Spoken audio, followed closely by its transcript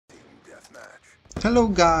Hello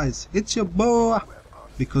guys, it's your boy!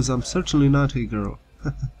 Because I'm certainly not a girl.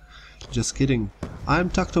 Just kidding. I'm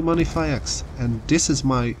Tactomoney5x and this is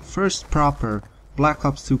my first proper Black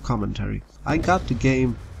Ops 2 commentary. I got the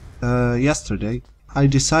game yesterday. I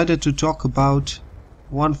decided to talk about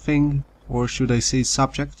one thing, or should I say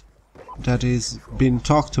subject, that is been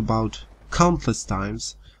talked about countless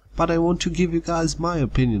times, but I want to give you guys my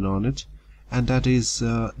opinion on it, and that is,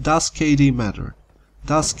 does KD matter?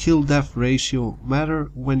 Does kill-death ratio matter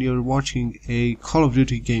when you're watching a Call of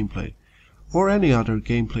Duty gameplay? Or any other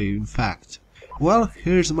gameplay in fact? Well,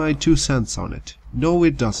 here's my 2 cents on it. No,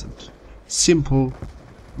 it doesn't. Simple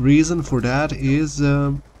reason for that is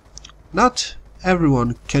not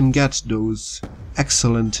everyone can get those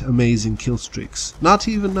excellent, amazing kill streaks. Not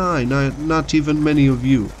even not even many of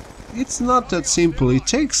you. It's not that simple, it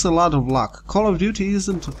takes a lot of luck. Call of Duty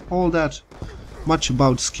isn't all that much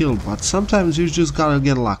about skill, but sometimes you just gotta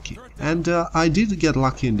get lucky. And I did get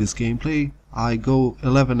lucky in this gameplay. I go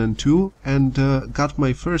 11-2 and got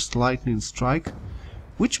my first lightning strike,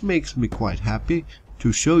 which makes me quite happy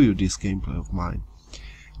to show you this gameplay of mine.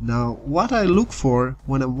 Now, what I look for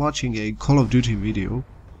when I'm watching a Call of Duty video,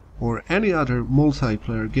 or any other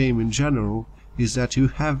multiplayer game in general, is that you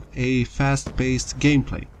have a fast-paced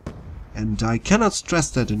gameplay. And I cannot stress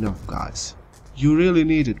that enough, guys. You really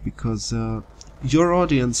need it, because your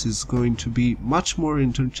audience is going to be much more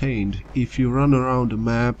entertained if you run around a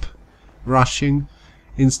map, rushing,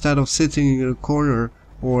 instead of sitting in a corner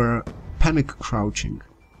or panic crouching.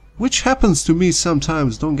 Which happens to me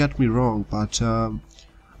sometimes, don't get me wrong, but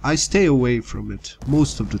I stay away from it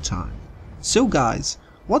most of the time. So guys,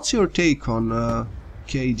 what's your take on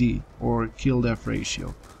KD, or kill-death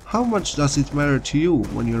ratio? How much does it matter to you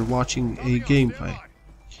when you're watching a gameplay?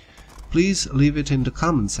 Please leave it in the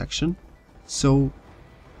comment section. So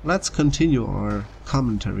let's continue our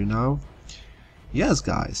commentary now. Yes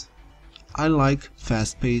guys, I like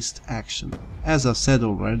fast-paced action. As I've said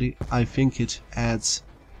already, I think it adds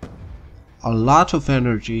a lot of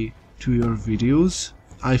energy to your videos.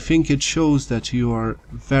 I think it shows that you are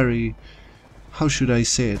very, how should I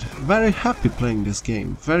say it, very happy playing this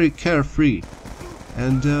game, very carefree.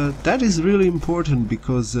 And that is really important,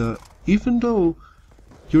 because even though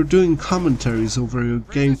you're doing commentaries over your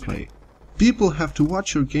gameplay, people have to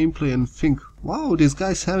watch your gameplay and think, wow, this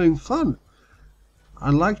guy's having fun. I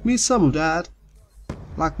like me some of that.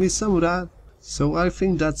 So I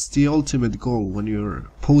think that's the ultimate goal when you're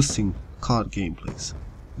posting COD gameplays.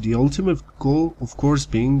 The ultimate goal, of course,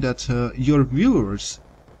 being that your viewers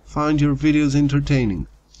find your videos entertaining.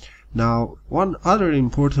 Now, one other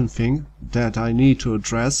important thing that I need to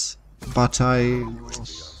address, but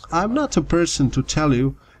I'm not a person to tell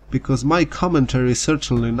you, because my commentary is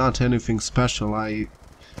certainly not anything special. I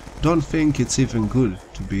don't think it's even good,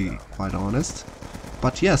 to be quite honest.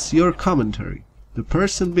 But yes, your commentary, the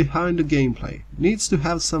person behind the gameplay, needs to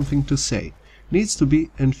have something to say, needs to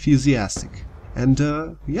be enthusiastic.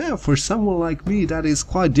 And yeah, for someone like me that is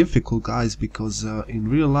quite difficult, guys, because in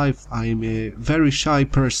real life I am a very shy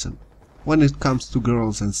person when it comes to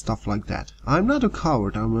girls and stuff like that. I'm not a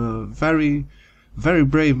coward, I'm a very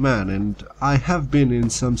brave man, and I have been in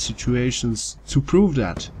some situations to prove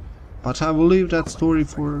that, but I will leave that story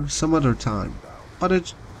for some other time. But I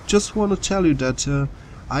just want to tell you that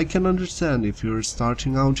I can understand if you're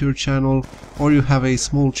starting out your channel, or you have a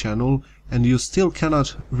small channel and you still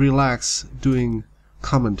cannot relax doing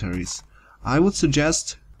commentaries. I would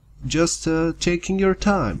suggest just taking your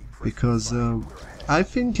time, because I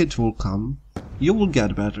think it will come. You will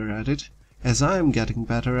get better at it, as I am getting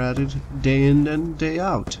better at it day in and day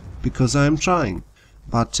out, because I am trying.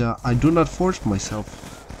 But I do not force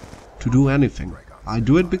myself to do anything. I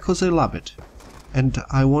do it because I love it. And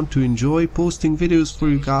I want to enjoy posting videos for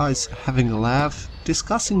you guys, having a laugh,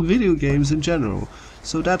 discussing video games in general.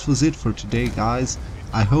 So that was it for today, guys.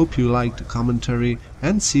 I hope you liked the commentary,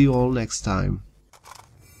 and see you all next time.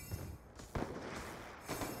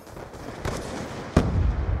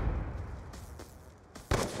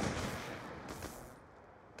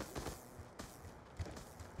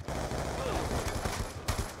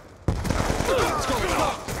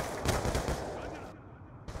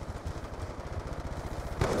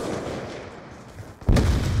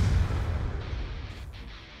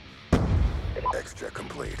 Extra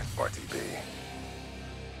complete, RTB.